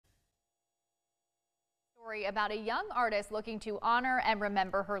Story about a young artist looking to honor and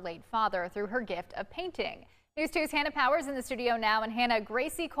remember her late father through her gift of painting. News 2's Hannah Powers in the studio now, and Hannah,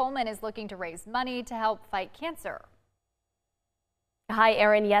 Gracie Coleman is looking to raise money to help fight cancer. Hi,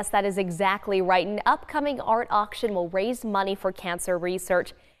 Erin. Yes, that is exactly right. An upcoming art auction will raise money for cancer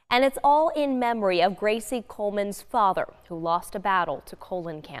research, and it's all in memory of Gracie Coleman's father, who lost a battle to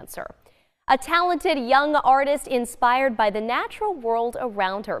colon cancer. A talented young artist inspired by the natural world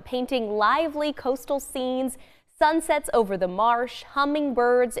around her, painting lively coastal scenes, sunsets over the marsh,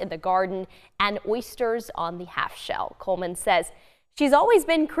 hummingbirds in the garden, and oysters on the half shell. Coleman says she's always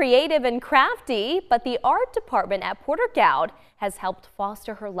been creative and crafty, but the art department at Porter Dowd has helped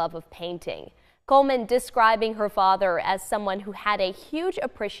foster her love of painting. Coleman describing her father as someone who had a huge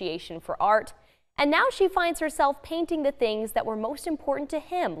appreciation for art, and now she finds herself painting the things that were most important to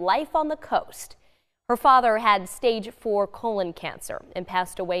him, life on the coast. Her father had stage 4 colon cancer and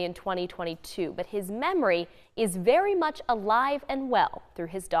passed away in 2022, but his memory is very much alive and well through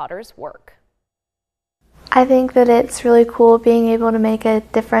his daughter's work. I think that it's really cool being able to make a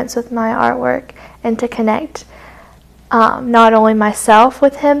difference with my artwork and to connect not only myself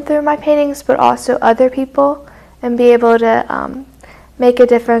with him through my paintings, but also other people, and be able to make a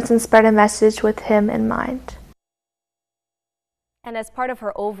difference and spread a message with him in mind. And as part of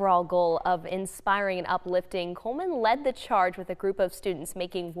her overall goal of inspiring and uplifting, Coleman led the charge with a group of students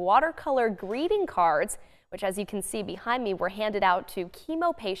making watercolor greeting cards, which, as you can see behind me, were handed out to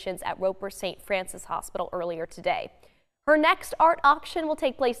chemo patients at Roper St. Francis Hospital earlier today. Her next art auction will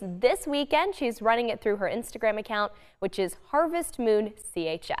take place this weekend. She's running it through her Instagram account, which is Harvest Moon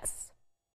CHS.